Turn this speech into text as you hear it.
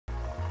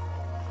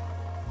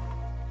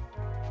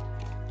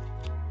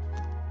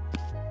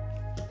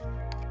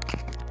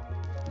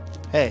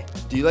Hey,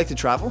 do you like to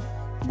travel?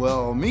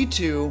 Well, me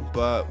too,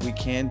 but we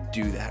can't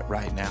do that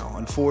right now.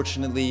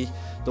 Unfortunately,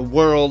 the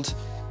world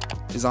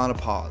is on a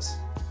pause.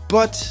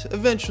 But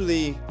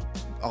eventually,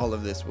 all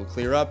of this will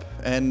clear up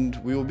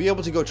and we will be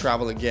able to go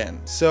travel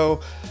again.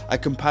 So I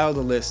compiled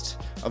a list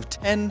of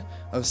 10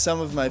 of some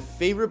of my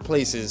favorite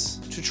places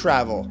to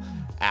travel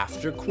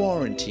after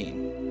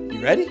quarantine.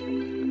 You ready?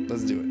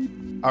 Let's do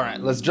it. All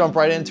right, let's jump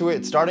right into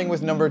it, starting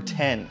with number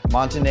 10,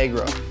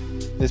 Montenegro.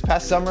 This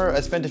past summer, I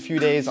spent a few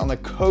days on the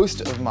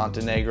coast of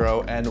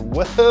Montenegro, and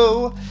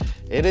whoa,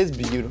 it is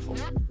beautiful.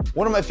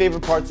 One of my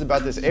favorite parts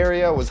about this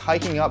area was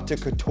hiking up to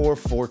Kotor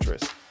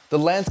Fortress. The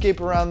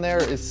landscape around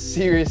there is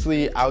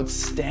seriously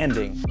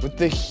outstanding. With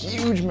the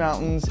huge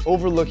mountains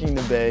overlooking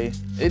the bay,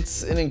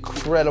 it's an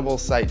incredible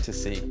sight to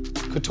see.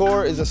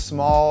 Kotor is a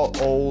small,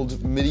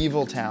 old,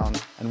 medieval town,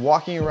 and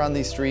walking around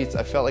these streets,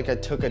 I felt like I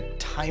took a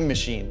time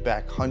machine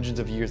back hundreds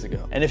of years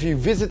ago. And if you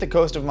visit the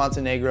coast of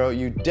Montenegro,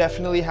 you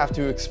definitely have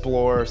to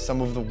explore some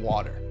of the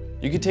water.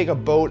 You could take a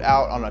boat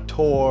out on a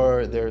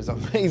tour, there's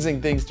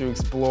amazing things to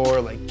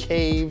explore like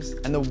caves,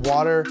 and the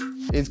water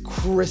is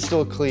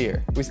crystal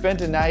clear. We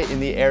spent a night in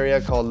the area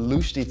called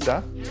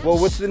Luštica. Well,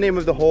 what's the name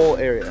of the whole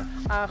area?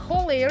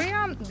 Whole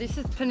area, this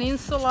is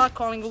peninsula,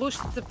 calling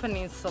Luštica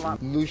Peninsula.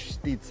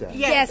 Luštica.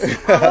 Yes,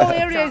 whole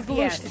area is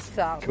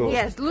Luštica. Cool.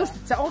 Yes,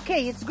 Luštica.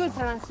 Okay, it's good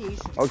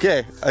pronunciation.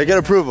 Okay, I get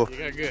approval.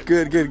 You got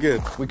good.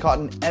 Good. We caught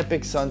an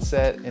epic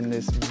sunset in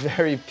this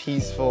very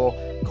peaceful,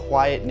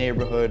 quiet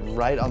neighborhood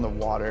right on the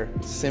water.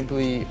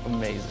 Simply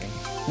amazing.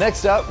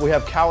 Next up, we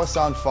have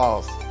Kawasan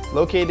Falls,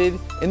 located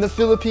in the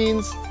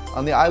Philippines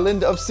on the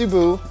island of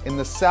Cebu in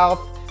the south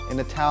in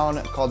a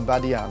town called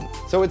Badian.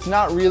 So it's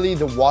not really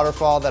the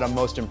waterfall that I'm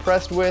most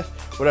impressed with.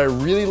 What I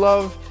really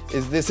love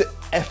is this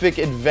epic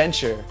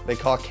adventure they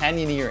call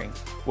canyoneering,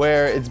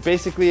 where it's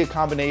basically a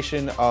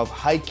combination of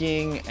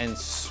hiking and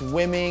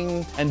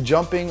swimming and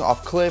jumping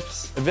off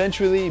cliffs,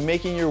 eventually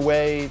making your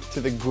way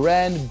to the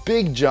grand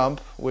big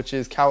jump, which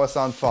is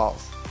Kawasan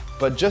Falls.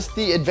 But just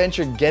the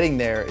adventure getting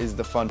there is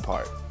the fun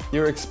part.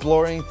 You're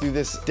exploring through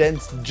this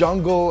dense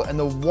jungle and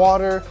the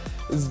water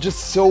is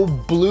just so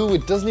blue,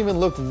 it doesn't even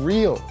look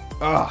real.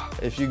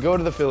 If you go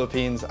to the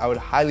Philippines, I would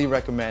highly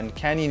recommend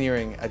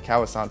canyoneering at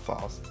Kawasan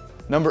Falls.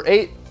 Number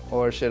 8,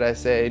 or should I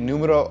say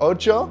numero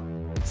ocho,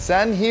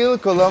 San Gil,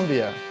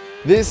 Colombia.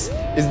 This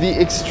is the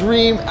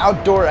extreme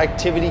outdoor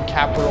activity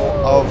capital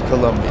of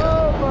Colombia.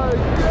 Oh my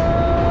God!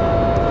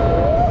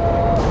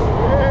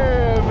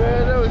 Yeah,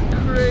 man, that was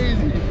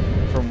crazy.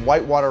 From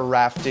whitewater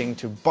rafting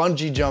to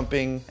bungee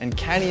jumping and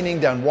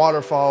canyoning down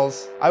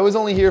waterfalls. I was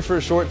only here for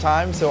a short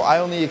time, so I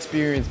only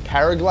experienced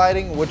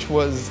paragliding, which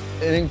was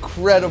an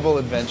incredible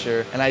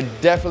adventure, and I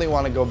definitely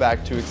want to go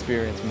back to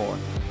experience more.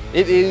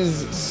 It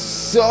is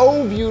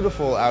so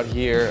beautiful out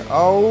here.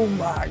 Oh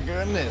my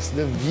goodness,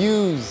 the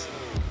views.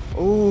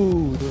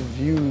 Ooh, the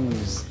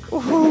views.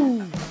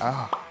 Ooh.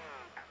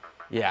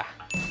 Yeah,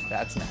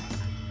 that's nice.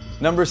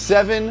 Number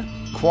 7,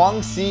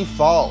 Kwangsi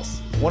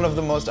Falls, one of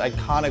the most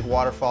iconic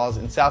waterfalls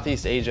in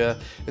Southeast Asia.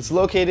 It's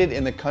located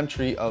in the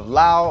country of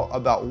Laos,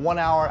 about 1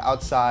 hour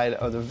outside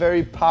of the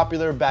very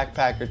popular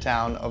backpacker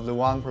town of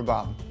Luang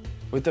Prabang.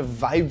 With the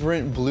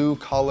vibrant blue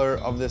color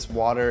of this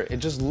water, it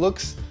just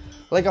looks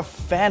like a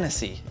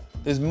fantasy.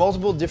 There's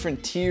multiple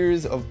different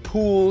tiers of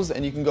pools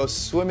and you can go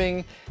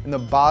swimming in the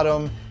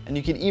bottom and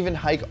you can even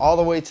hike all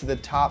the way to the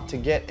top to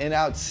get an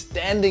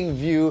outstanding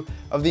view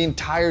of the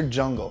entire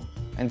jungle.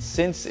 And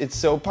since it's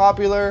so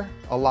popular,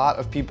 a lot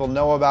of people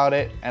know about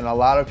it and a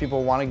lot of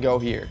people want to go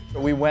here.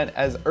 We went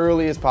as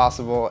early as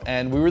possible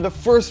and we were the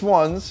first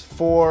ones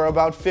for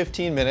about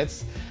 15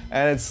 minutes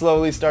and it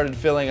slowly started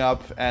filling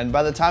up, and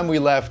by the time we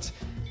left,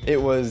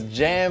 it was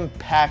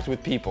jam-packed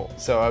with people.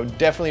 So I would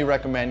definitely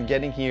recommend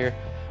getting here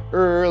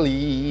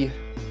early.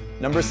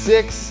 Number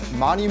 6,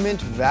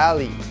 Monument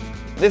Valley.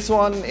 This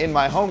one in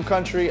my home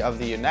country of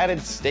the United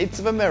States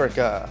of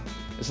America.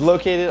 It's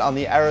located on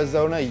the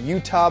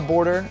Arizona-Utah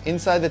border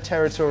inside the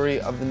territory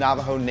of the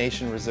Navajo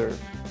Nation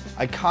Reserve.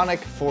 Iconic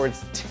for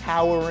its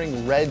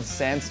towering red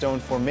sandstone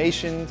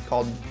formation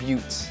called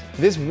buttes.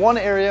 This one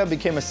area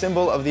became a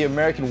symbol of the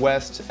American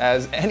West,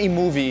 as any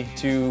movie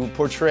to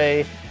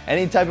portray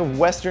any type of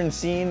Western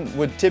scene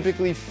would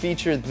typically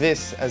feature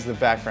this as the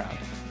background.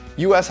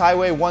 US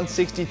Highway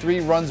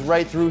 163 runs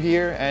right through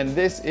here, and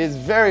this is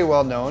very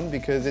well known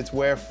because it's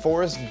where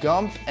Forrest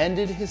Gump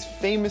ended his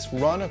famous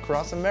run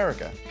across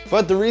America.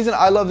 But the reason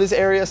I love this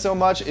area so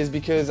much is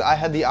because I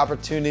had the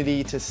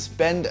opportunity to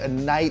spend a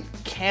night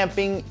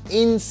camping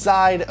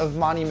inside of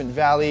Monument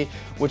Valley,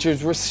 which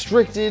is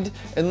restricted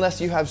unless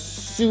you have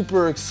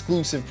super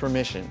exclusive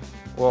permission.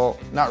 Well,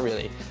 not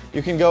really.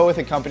 You can go with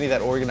a company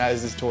that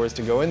organizes tours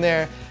to go in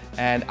there,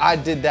 and I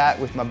did that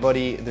with my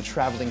buddy, the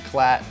Traveling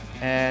Clat,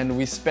 and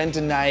we spent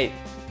a night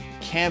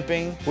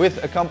camping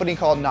with a company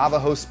called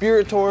Navajo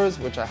Spirit Tours,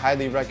 which I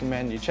highly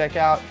recommend you check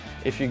out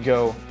if you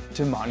go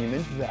to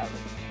Monument Valley.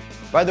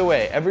 By the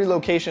way, every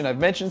location I've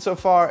mentioned so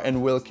far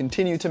and will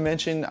continue to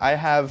mention, I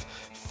have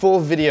full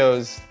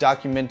videos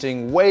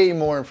documenting way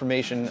more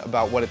information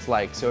about what it's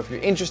like. So if you're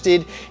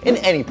interested in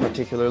any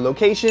particular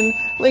location,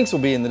 links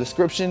will be in the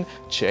description.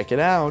 Check it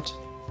out.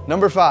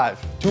 Number 5,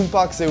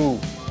 Tumpak Sewu.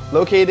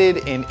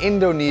 Located in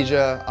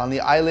Indonesia on the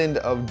island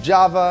of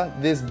Java,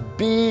 this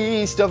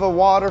beast of a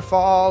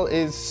waterfall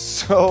is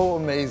so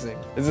amazing.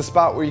 It's a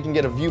spot where you can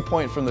get a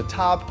viewpoint from the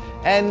top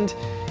and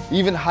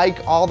even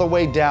hike all the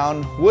way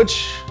down,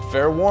 which,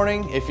 fair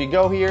warning, if you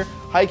go here,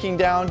 hiking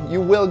down,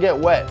 you will get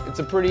wet. It's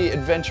a pretty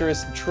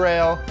adventurous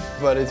trail,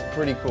 but it's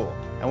pretty cool.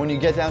 And when you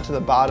get down to the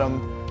bottom,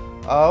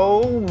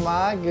 oh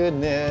my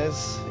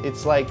goodness,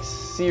 it's like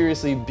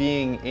seriously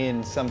being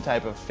in some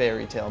type of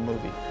fairy tale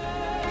movie.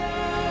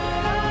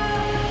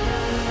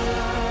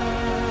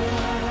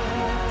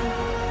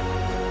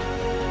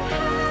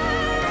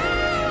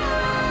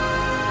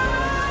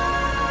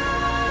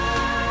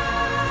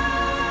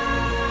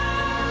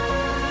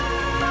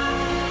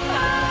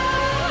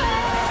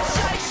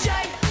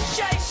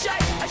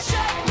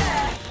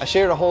 I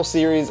shared a whole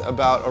series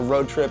about a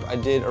road trip I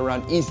did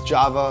around East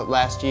Java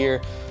last year,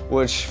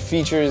 which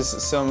features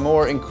some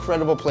more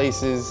incredible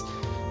places.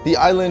 The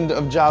island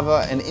of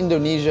Java and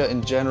Indonesia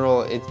in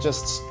general, it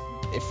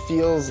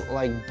feels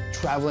like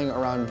traveling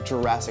around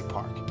Jurassic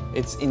Park.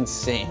 It's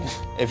insane.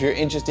 If you're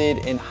interested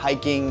in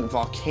hiking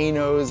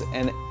volcanoes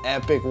and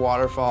epic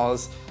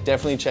waterfalls,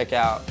 definitely check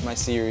out my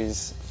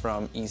series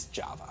from East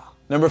Java.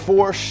 Number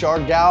 4,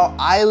 Siargao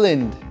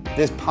Island.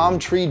 This palm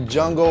tree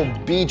jungle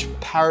beach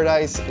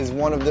paradise is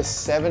one of the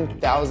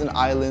 7,000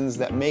 islands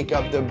that make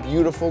up the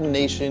beautiful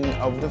nation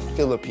of the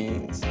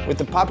Philippines. With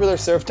the popular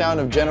surf town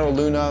of General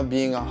Luna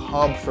being a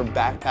hub for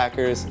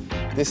backpackers,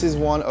 this is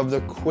one of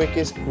the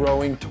quickest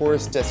growing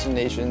tourist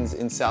destinations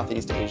in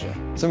Southeast Asia.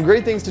 Some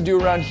great things to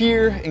do around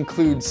here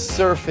include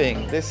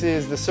surfing. This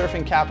is the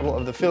surfing capital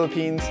of the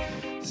Philippines.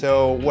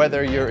 So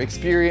whether you're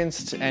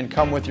experienced and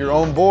come with your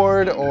own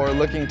board or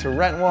looking to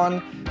rent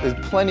one, there's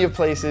plenty of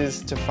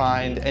places to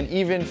find, and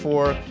even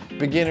for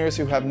beginners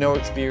who have no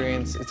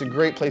experience, it's a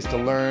great place to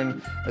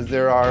learn, as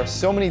there are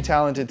so many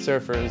talented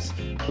surfers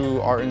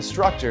who are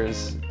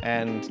instructors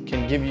and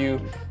can give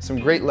you some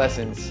great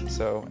lessons,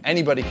 so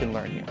anybody can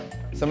learn here.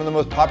 Some of the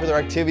most popular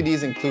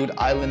activities include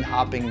island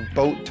hopping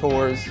boat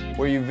tours,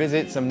 where you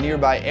visit some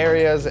nearby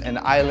areas and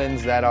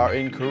islands that are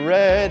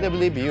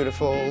incredibly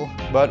beautiful.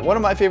 But one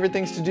of my favorite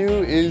things to do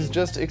is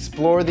just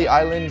explore the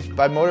island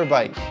by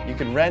motorbike. You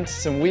can rent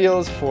some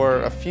wheels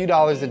for a few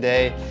dollars a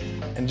day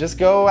and just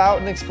go out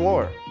and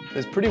explore.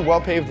 There's pretty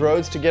well-paved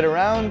roads to get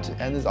around,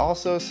 and there's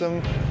also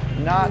some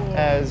not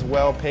as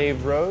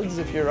well-paved roads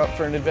if you're up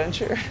for an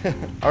adventure.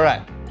 All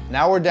right,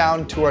 now we're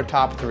down to our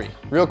top 3.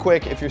 Real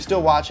quick, if you're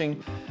still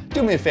watching,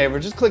 do me a favor,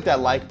 just click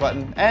that like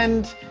button,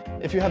 and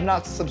if you have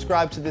not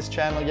subscribed to this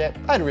channel yet,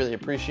 I'd really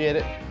appreciate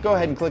it. Go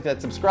ahead and click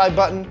that subscribe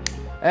button,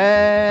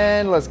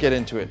 and let's get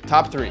into it.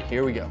 Top 3,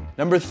 here we go.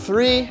 Number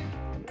 3,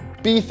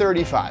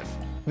 B35.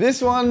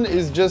 This one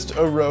is just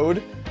a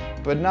road,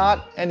 but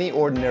not any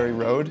ordinary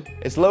road.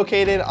 It's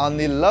located on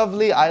the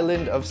lovely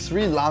island of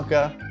Sri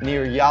Lanka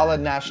near Yalo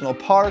National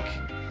Park,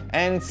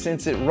 and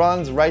since it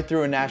runs right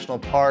through a national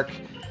park,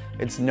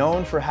 it's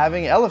known for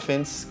having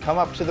elephants come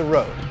up to the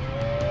road.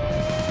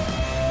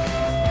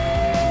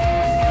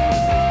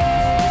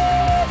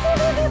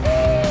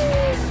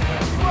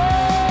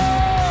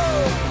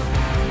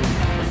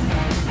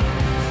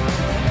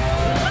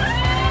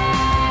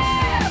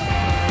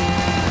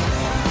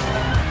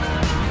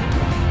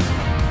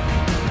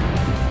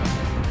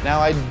 Now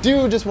I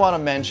do just want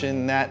to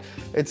mention that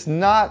it's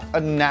not a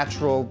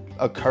natural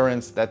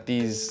occurrence that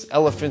these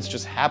elephants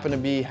just happen to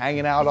be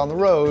hanging out on the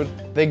road.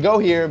 They go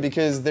here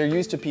because they're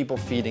used to people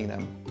feeding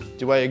them.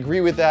 Do I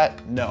agree with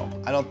that? No.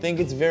 I don't think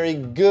it's very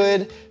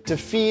good to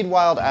feed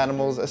wild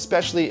animals,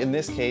 especially in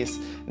this case.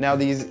 Now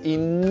these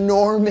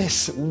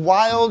enormous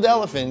wild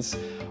elephants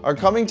are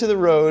coming to the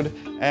road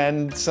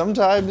and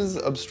sometimes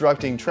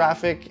obstructing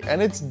traffic,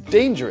 and it's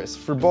dangerous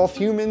for both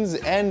humans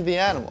and the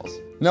animals.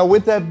 Now,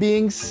 with that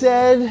being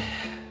said,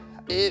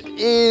 it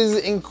is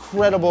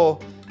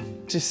incredible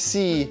to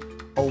see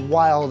a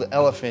wild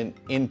elephant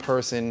in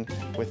person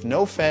with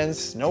no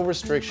fence, no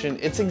restriction.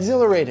 It's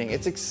exhilarating,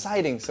 it's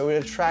exciting, so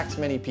it attracts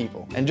many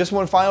people. And just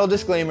one final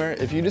disclaimer,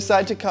 if you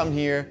decide to come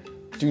here,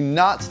 do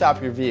not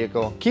stop your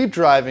vehicle, keep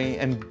driving,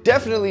 and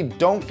definitely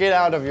don't get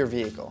out of your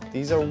vehicle.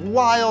 These are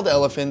wild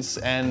elephants,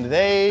 and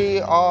they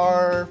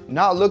are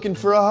not looking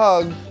for a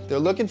hug. They're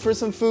looking for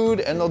some food,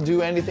 and they'll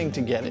do anything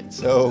to get it,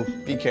 so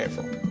be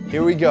careful.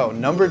 Here we go,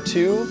 number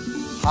 2,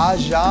 Ha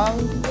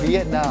Giang,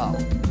 Vietnam.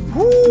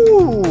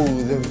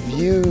 Whoo, the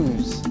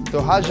views.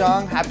 So Ha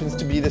Giang happens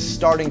to be the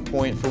starting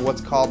point for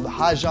what's called the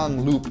Ha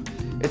Giang Loop.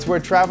 It's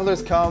where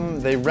travelers come,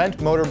 they rent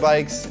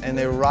motorbikes, and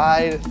they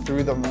ride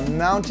through the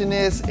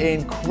mountainous,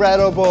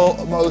 incredible,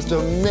 most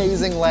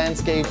amazing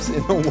landscapes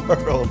in the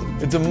world.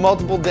 It's a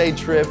multiple day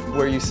trip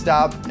where you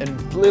stop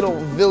in little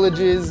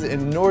villages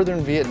in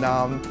northern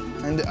Vietnam,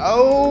 and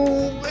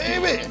oh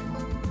baby,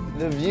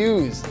 the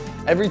views.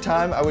 Every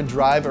time I would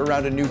drive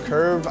around a new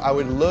curve, I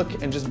would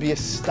look and just be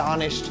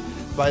astonished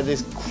by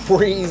this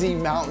crazy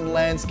mountain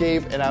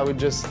landscape, and I would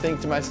just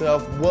think to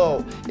myself,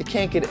 whoa, it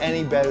can't get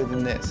any better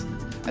than this.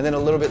 And then a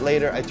little bit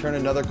later, I turn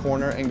another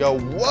corner and go,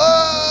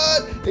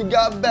 what? It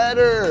got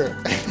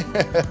better.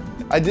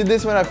 I did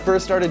this when I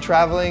first started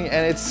traveling,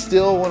 and it's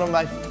still one of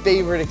my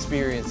favorite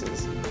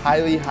experiences.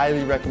 Highly,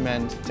 highly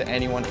recommend to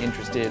anyone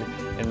interested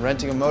in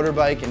renting a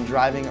motorbike and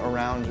driving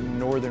around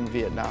northern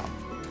Vietnam.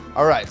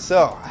 All right,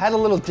 so I had a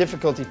little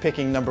difficulty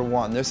picking number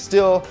one. There's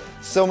still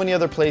so many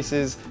other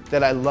places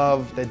that I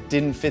love that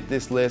didn't fit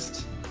this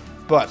list,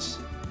 but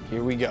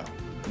here we go.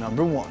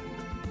 Number one.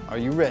 Are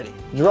you ready?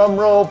 Drum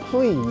roll,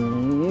 please.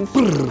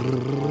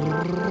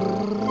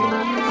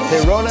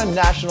 Tayrona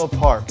National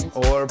Park,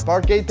 or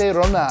Parque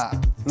Tayrona.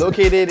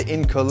 Located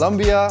in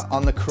Colombia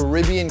on the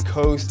Caribbean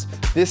coast,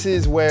 this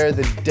is where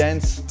the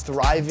dense,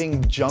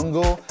 thriving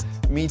jungle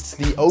meets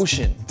the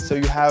ocean. So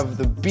you have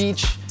the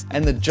beach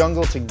and the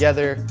jungle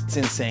together. It's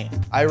insane.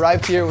 I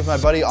arrived here with my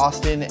buddy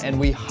Austin, and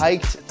we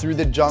hiked through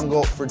the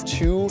jungle for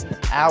 2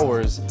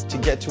 hours to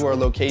get to our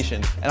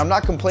location. And I'm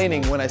not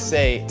complaining when I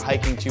say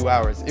hiking 2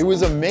 hours. It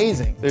was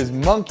amazing. There's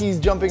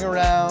monkeys jumping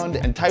around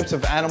and types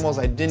of animals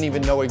I didn't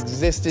even know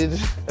existed.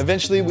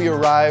 Eventually we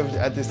arrived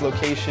at this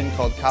location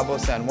called Cabo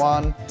San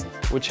Juan,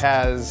 which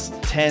has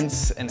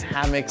tents and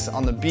hammocks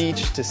on the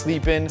beach to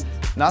sleep in.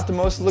 Not the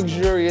most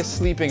luxurious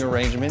sleeping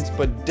arrangements,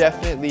 but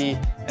definitely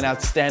an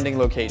outstanding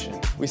location.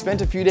 We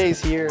spent a few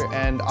days here,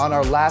 and on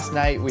our last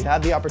night, we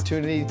had the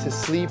opportunity to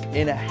sleep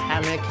in a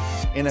hammock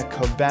in a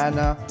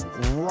cabana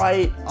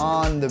right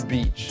on the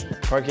beach.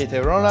 Parque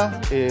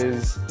Tayrona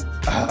is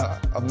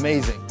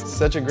amazing.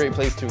 Such a great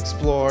place to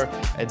explore,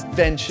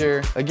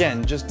 adventure.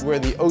 Again, just where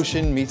the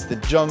ocean meets the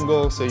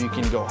jungle, so you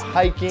can go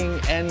hiking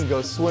and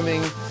go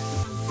swimming.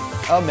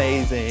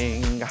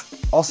 Amazing.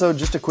 Also,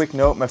 just a quick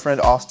note, my friend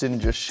Austin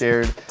just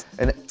shared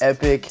an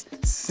epic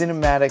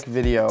cinematic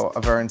video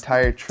of our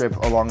entire trip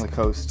along the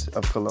coast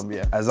of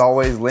Colombia. As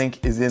always,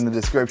 link is in the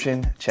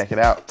description. Check it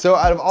out. So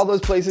out of all those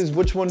places,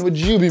 which one would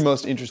you be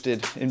most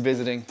interested in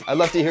visiting? I'd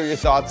love to hear your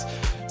thoughts.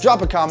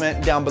 Drop a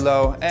comment down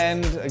below,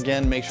 and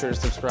again, make sure to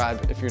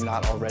subscribe if you're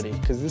not already,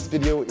 because this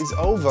video is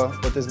over,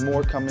 but there's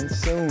more coming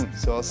soon.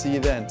 So I'll see you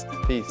then.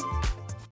 Peace.